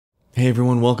Hey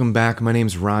everyone, welcome back. My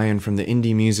name's Ryan from the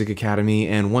Indie Music Academy,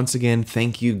 and once again,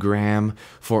 thank you, Graham,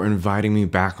 for inviting me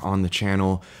back on the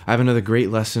channel. I have another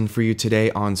great lesson for you today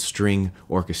on string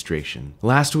orchestration.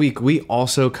 Last week, we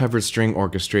also covered string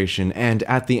orchestration, and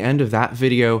at the end of that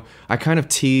video, I kind of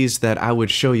teased that I would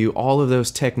show you all of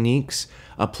those techniques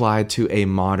applied to a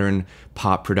modern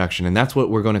pop production, and that's what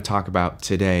we're going to talk about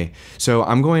today. So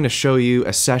I'm going to show you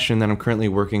a session that I'm currently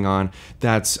working on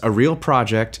that's a real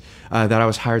project that I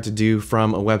was hired to do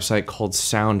from a website called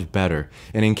Sound Better.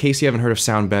 And in case you haven't heard of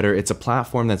Sound Better, it's a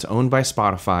platform that's owned by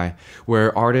Spotify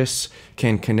where artists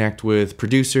can connect with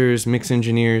producers, mix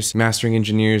engineers, mastering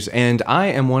engineers, and I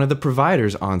am one of the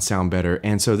providers on Sound Better.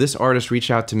 And so this artist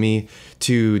reached out to me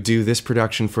to do this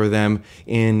production for them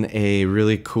in a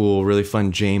really cool, really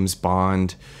fun James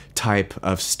Bond type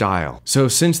of style. So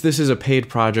since this is a paid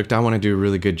project, I want to do a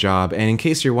really good job. And in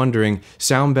case you're wondering,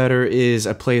 Sound Better is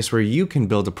a place where you can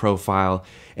build a profile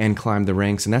and climb the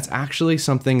ranks, and that's actually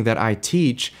something that I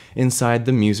teach inside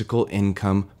the musical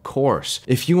income course.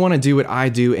 If you want to do what I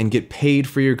do and get paid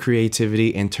for your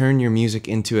creativity and turn your music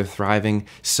into a thriving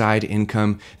side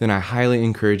income, then I highly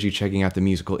encourage you checking out the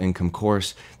musical income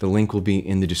course. The link will be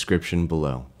in the description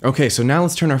below. Okay, so now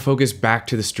let's turn our focus back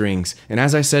to the strings. And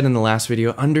as I said in the last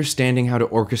video, understanding how to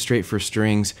orchestrate for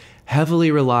strings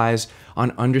heavily relies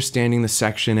on understanding the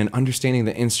section and understanding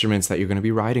the instruments that you're going to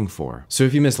be writing for. So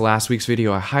if you missed last week's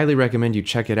video, I highly recommend you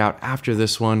check it out after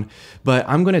this one, but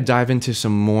I'm going to dive into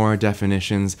some more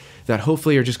definitions that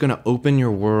hopefully are just going to open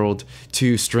your world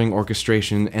to string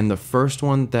orchestration. And the first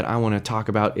one that I want to talk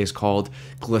about is called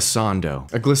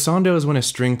glissando. A glissando is when a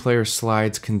string player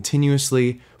slides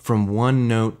continuously from one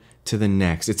note to the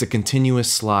next. It's a continuous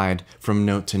slide from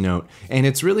note to note, and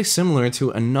it's really similar to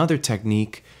another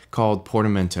technique called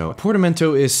portamento.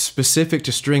 Portamento is specific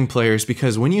to string players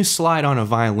because when you slide on a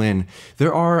violin,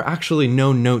 there are actually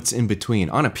no notes in between.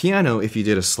 On a piano, if you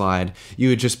did a slide, you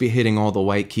would just be hitting all the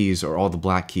white keys or all the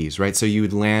black keys, right? So you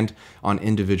would land on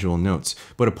individual notes.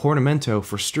 But a portamento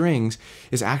for strings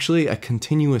is actually a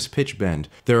continuous pitch bend.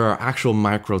 There are actual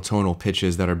microtonal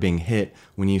pitches that are being hit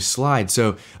when you slide.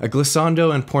 So a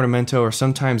glissando and portamento are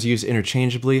sometimes used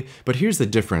interchangeably, but here's the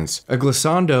difference. A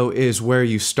glissando is where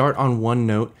you start on one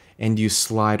note and you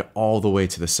slide all the way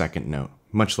to the second note,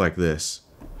 much like this.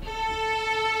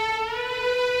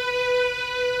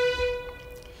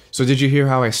 So did you hear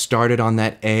how I started on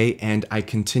that A and I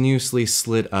continuously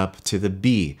slid up to the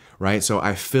B, right? So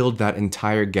I filled that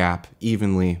entire gap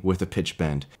evenly with a pitch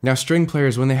bend. Now string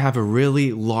players, when they have a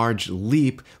really large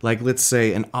leap, like let's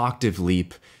say an octave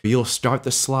leap, you'll start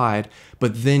the slide,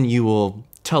 but then you will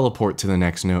teleport to the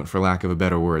next note, for lack of a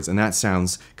better words, and that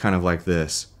sounds kind of like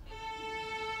this.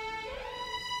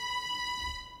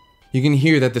 You can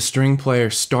hear that the string player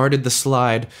started the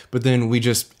slide, but then we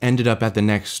just ended up at the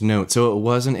next note. So it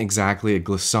wasn't exactly a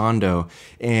glissando.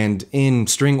 And in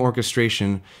string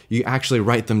orchestration, you actually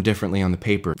write them differently on the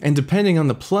paper. And depending on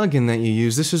the plugin that you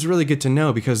use, this is really good to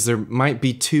know because there might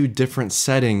be two different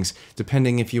settings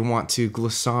depending if you want to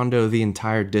glissando the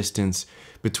entire distance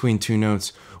between two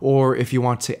notes, or if you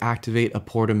want to activate a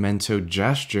portamento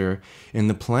gesture in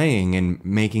the playing and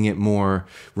making it more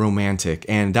romantic.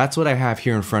 And that's what I have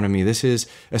here in front of me. This is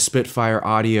a Spitfire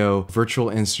Audio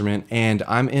virtual instrument, and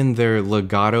I'm in their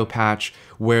legato patch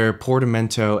where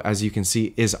portamento, as you can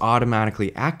see, is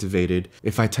automatically activated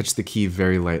if I touch the key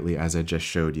very lightly, as I just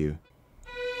showed you.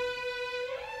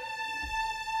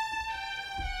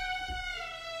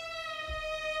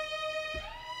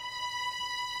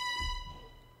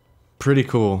 Pretty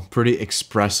cool, pretty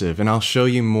expressive, and I'll show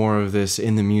you more of this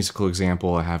in the musical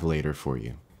example I have later for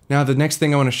you. Now, the next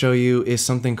thing I want to show you is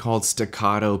something called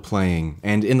staccato playing.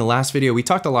 And in the last video, we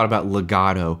talked a lot about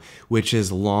legato, which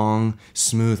is long,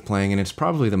 smooth playing, and it's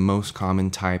probably the most common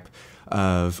type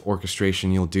of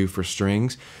orchestration you'll do for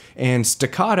strings. And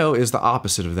staccato is the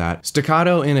opposite of that.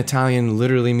 Staccato in Italian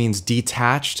literally means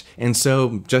detached, and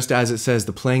so just as it says,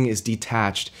 the playing is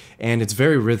detached and it's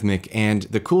very rhythmic. And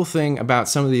the cool thing about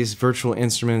some of these virtual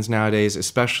instruments nowadays,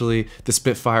 especially the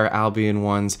Spitfire Albion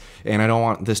ones, and I don't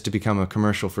want this to become a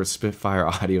commercial for Spitfire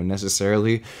Audio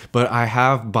necessarily, but I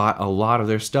have bought a lot of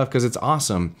their stuff because it's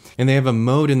awesome. And they have a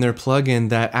mode in their plugin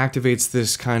that activates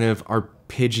this kind of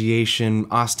arpeggiation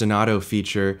ostinato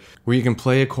feature where you can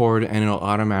play a chord and it'll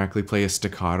automatically play a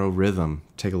staccato rhythm.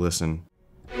 Take a listen.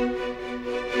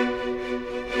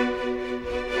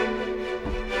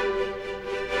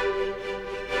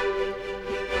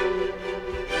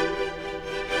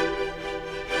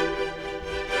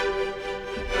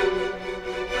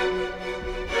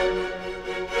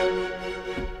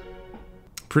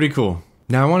 Pretty cool.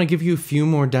 Now I want to give you a few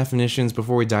more definitions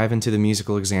before we dive into the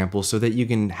musical example so that you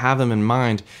can have them in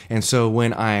mind, and so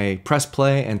when I press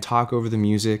play and talk over the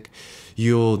music,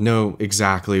 you'll know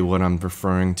exactly what I'm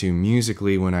referring to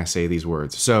musically when I say these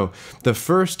words. So the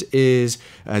first is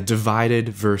divided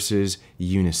versus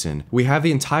unison. We have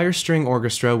the entire string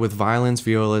orchestra with violins,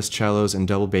 violas, cellos, and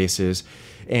double basses,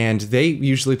 and they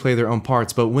usually play their own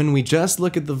parts. But when we just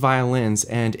look at the violins,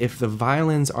 and if the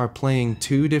violins are playing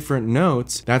two different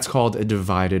notes, that's called a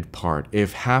divided part.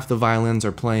 If half the violins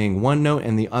are playing one note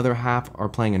and the other half are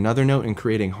playing another note and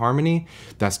creating harmony,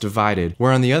 that's divided.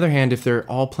 Where on the other hand, if they're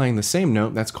all playing the same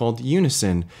note, that's called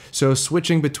unison. So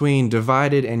switching between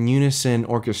divided and unison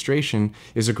orchestration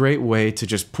is a great way to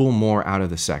just pull more out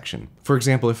of the section. For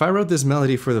example, if I wrote this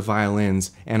melody for the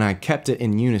violins and I kept it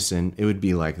in unison, it would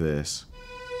be like this.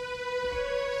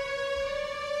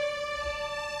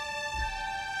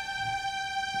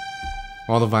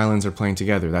 All the violins are playing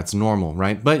together. That's normal,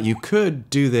 right? But you could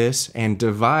do this and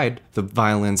divide the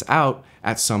violins out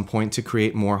at some point to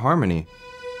create more harmony.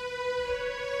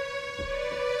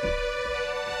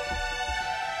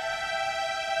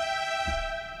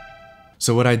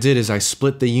 So what I did is I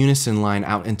split the unison line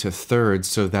out into thirds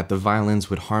so that the violins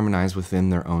would harmonize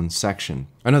within their own section.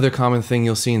 Another common thing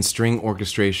you'll see in string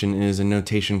orchestration is a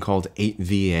notation called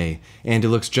 8VA, and it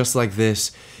looks just like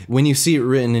this. When you see it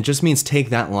written, it just means take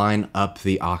that line up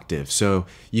the octave. So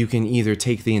you can either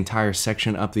take the entire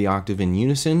section up the octave in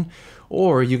unison,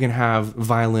 or you can have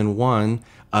violin 1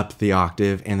 up the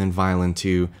octave and then violin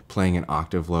 2 playing an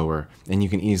octave lower, and you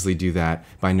can easily do that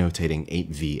by notating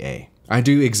 8VA. I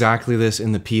do exactly this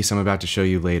in the piece I'm about to show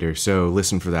you later, so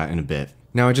listen for that in a bit.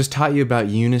 Now I just taught you about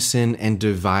unison and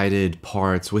divided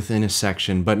parts within a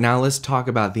section, but now let's talk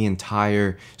about the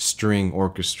entire string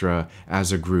orchestra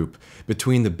as a group.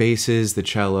 Between the basses, the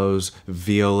cellos,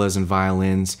 violas, and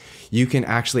violins, you can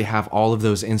actually have all of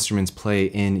those instruments play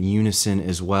in unison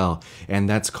as well, and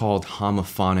that's called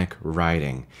homophonic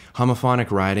writing.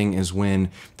 Homophonic writing is when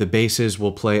the basses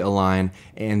will play a line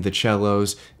and the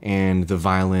cellos and the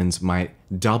violins might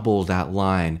double that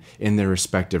line in their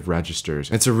respective registers.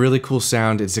 It's a really cool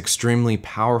sound. It's extremely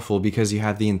powerful because you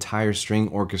have the entire string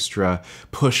orchestra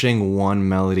pushing one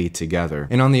melody together.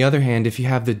 And on the other hand, if you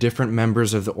have the different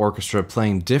members of the orchestra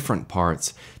playing different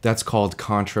parts, that's called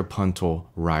contrapuntal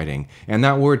writing. And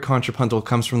that word contrapuntal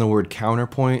comes from the word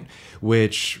counterpoint,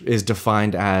 which is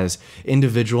defined as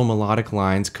individual melodic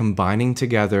lines combining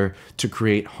together to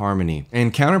create harmony.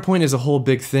 And counterpoint is a whole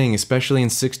big thing, especially in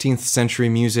 16th century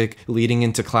music leading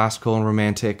into classical and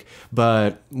romantic.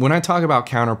 But when I talk about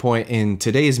counterpoint in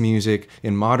today's music,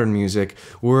 in modern music,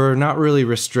 we're not really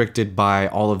restricted by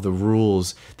all of the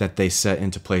rules that they set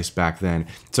into place back then.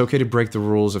 It's okay to break the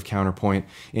rules of counterpoint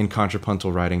in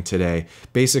contrapuntal writing today.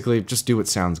 Basically, just do what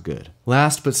sounds good.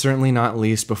 Last but certainly not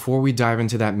least, before we dive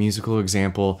into that musical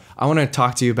example, I want to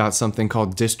talk to you about something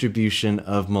called distribution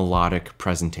of melodic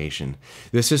presentation.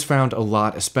 This is found a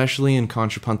lot, especially in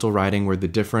contrapuntal writing, where the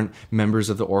different members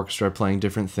of the orchestra are playing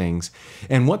different things.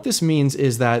 And what this means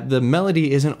is that the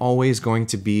melody isn't always going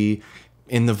to be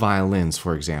in the violins,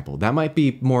 for example. That might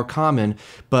be more common,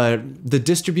 but the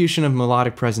distribution of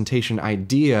melodic presentation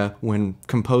idea when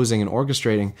composing and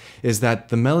orchestrating is that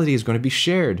the melody is going to be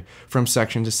shared from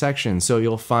section to section. So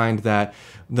you'll find that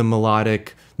the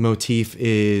melodic motif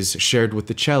is shared with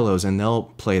the cellos and they'll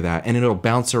play that, and it'll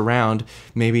bounce around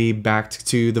maybe back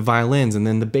to the violins, and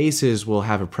then the basses will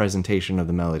have a presentation of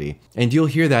the melody. And you'll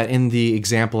hear that in the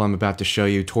example I'm about to show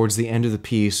you towards the end of the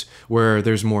piece, where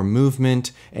there's more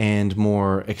movement and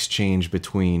more exchange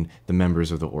between the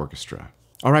members of the orchestra.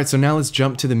 All right, so now let's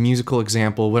jump to the musical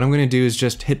example. What I'm going to do is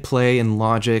just hit play in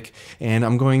Logic, and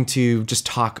I'm going to just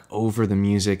talk over the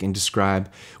music and describe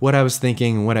what I was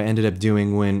thinking and what I ended up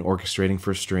doing when orchestrating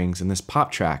for strings in this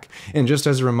pop track. And just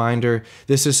as a reminder,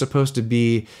 this is supposed to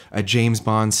be a James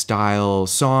Bond style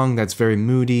song that's very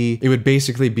moody. It would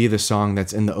basically be the song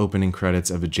that's in the opening credits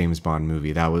of a James Bond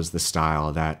movie. That was the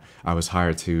style that I was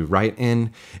hired to write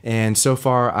in. And so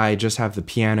far, I just have the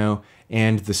piano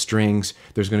and the strings.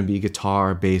 There's going to be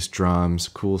guitar, bass, drums,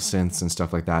 cool synths, and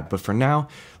stuff like that. But for now,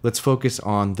 let's focus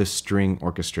on the string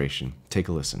orchestration. Take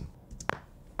a listen.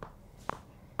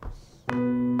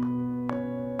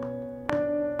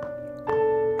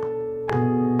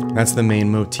 That's the main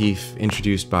motif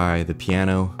introduced by the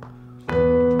piano.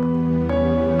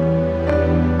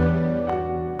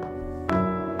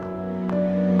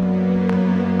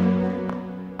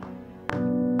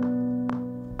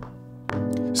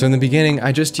 So in the beginning,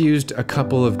 I just used a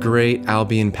couple of great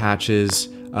Albion patches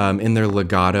in their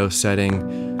legato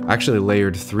setting. I actually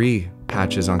layered 3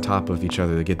 patches on top of each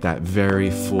other to get that very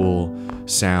full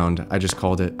sound. I just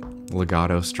called it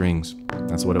legato strings.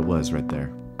 That's what it was right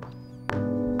there.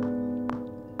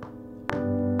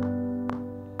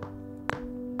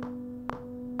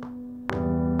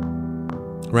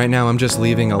 Right now I'm just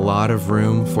leaving a lot of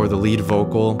room for the lead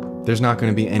vocal. There's not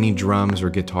going to be any drums or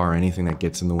guitar or anything that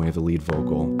gets in the way of the lead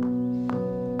vocal.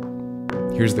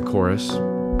 Here's the chorus.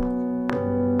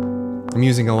 I'm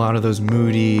using a lot of those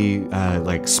moody,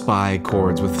 like spy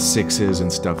chords with sixes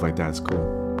and stuff like that. It's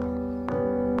cool.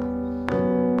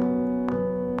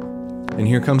 And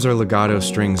here comes our legato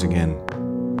strings again.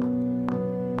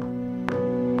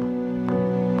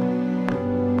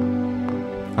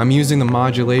 I'm using the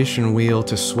modulation wheel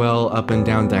to swell up and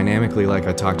down dynamically like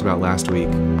I talked about last week.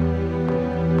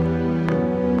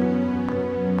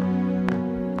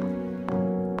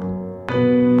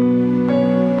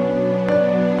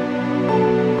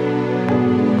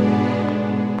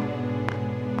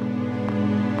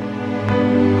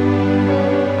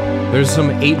 There's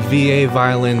some 8 VA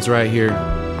violins right here.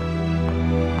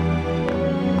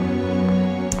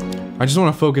 I just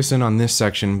want to focus in on this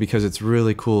section because it's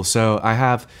really cool. So I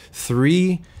have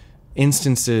 3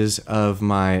 instances of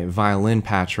my violin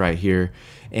patch right here,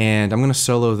 and I'm going to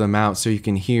solo them out so you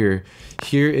can hear.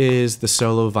 Here is the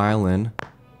solo violin.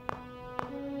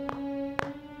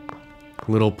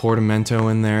 Little portamento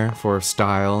in there for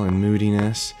style and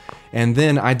moodiness. And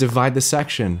then I divide the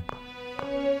section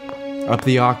up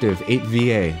the octave, 8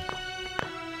 VA.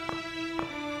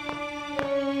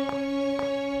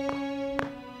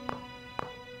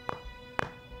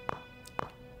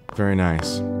 Very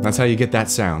nice. That's how you get that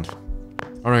sound.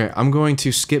 Alright, I'm going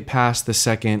to skip past the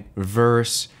second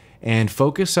verse and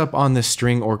focus up on the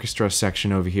string orchestra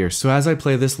section over here. So as I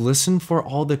play this, listen for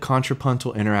all the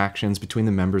contrapuntal interactions between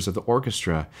the members of the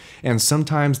orchestra. And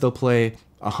sometimes they'll play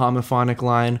a homophonic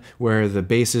line where the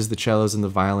basses, the cellos, and the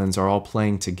violins are all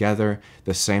playing together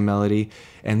the same melody.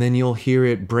 And then you'll hear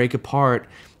it break apart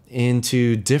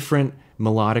into different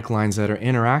melodic lines that are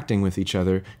interacting with each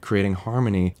other, creating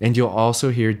harmony. And you'll also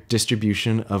hear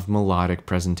distribution of melodic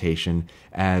presentation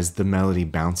as the melody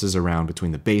bounces around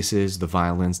between the basses, the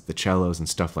violins, the cellos, and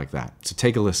stuff like that. So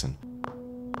take a listen.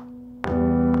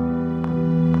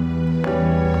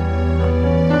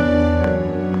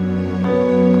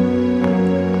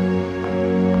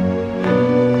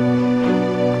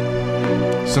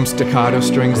 Some staccato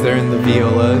strings there in the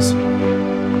violas.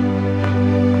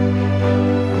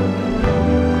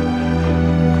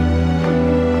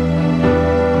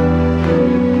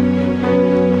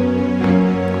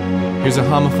 Here's a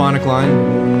homophonic line.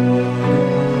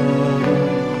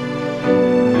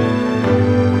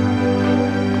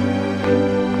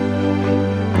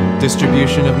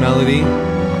 Distribution of melody.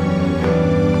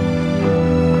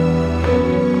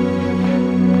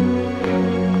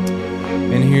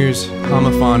 And here's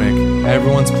homophonic.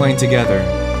 Everyone's playing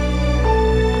together.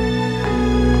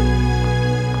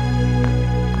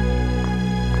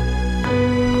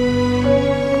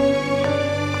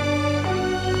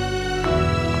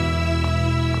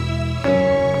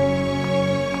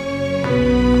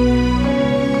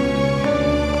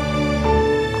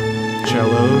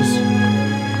 Cellos.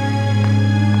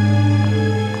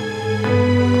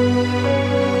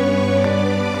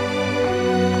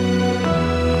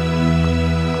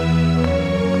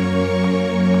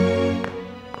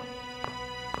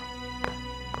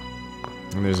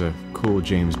 And there's a cool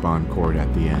James Bond chord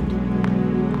at the end.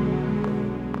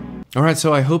 Alright,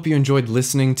 so I hope you enjoyed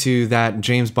listening to that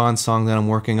James Bond song that I'm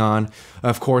working on.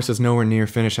 Of course, it's nowhere near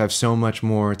finished. I have so much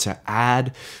more to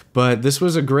add, but this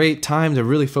was a great time to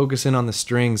really focus in on the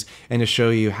strings and to show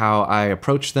you how I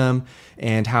approach them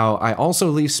and how I also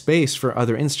leave space for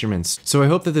other instruments. So I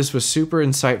hope that this was super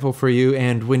insightful for you,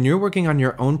 and when you're working on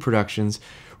your own productions,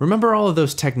 remember all of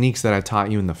those techniques that I taught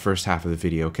you in the first half of the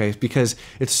video, okay? Because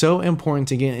it's so important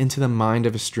to get into the mind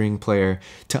of a string player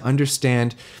to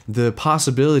understand the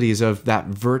possibilities of that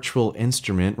virtual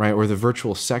instrument, right? Or the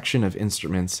virtual section of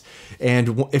instruments.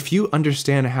 And if you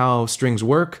understand how strings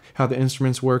work, how the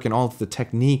instruments work, and all of the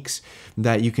techniques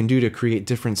that you can do to create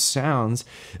different sounds,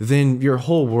 then your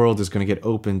whole world is going to get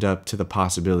opened up to the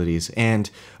possibilities.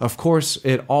 And of course,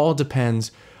 it all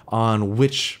depends on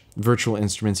which virtual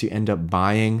instruments you end up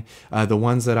buying. The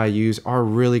ones that I use are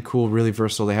really cool, really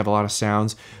versatile. They have a lot of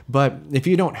sounds. But if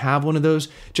you don't have one of those,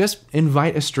 just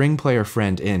invite a string player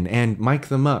friend in and mic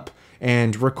them up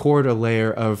and record a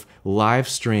layer of live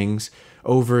strings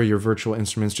over your virtual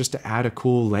instruments just to add a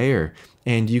cool layer.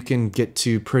 And you can get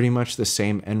to pretty much the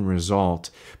same end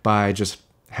result by just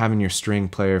having your string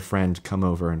player friend come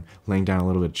over and laying down a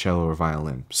little bit of cello or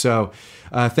violin. So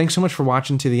thanks so much for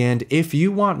watching to the end. If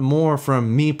you want more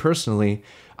from me personally,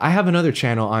 I have another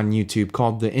channel on YouTube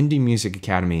called the Indie Music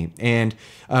Academy, and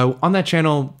on that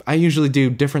channel, I usually do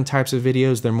different types of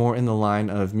videos. They're more in the line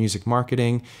of music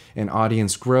marketing and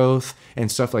audience growth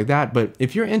and stuff like that. But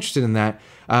if you're interested in that,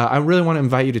 I really want to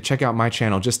invite you to check out my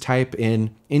channel. Just type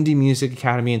in Indie Music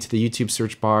Academy into the YouTube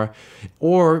search bar,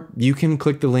 or you can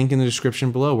click the link in the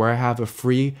description below where I have a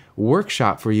free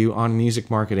workshop for you on music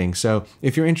marketing. So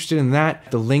if you're interested in that,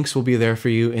 the links will be there for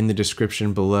you in the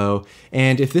description below.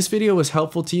 And if this video was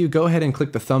helpful to you, go ahead and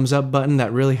click the thumbs up button.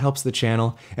 That really helps the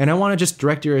channel. And I want to just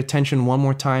direct your attention one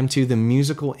more time to the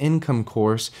musical income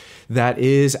course that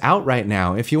is out right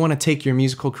now. If you want to take your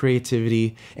musical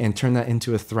creativity and turn that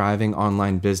into a thriving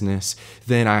online business,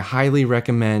 then I highly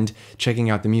recommend checking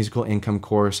out the musical income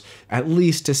course, at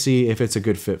least to see if it's a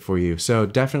good fit for you. So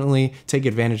definitely take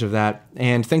advantage of that.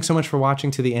 And thanks so much for watching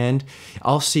to the end.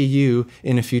 I'll see you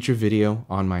in a future video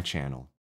on my channel.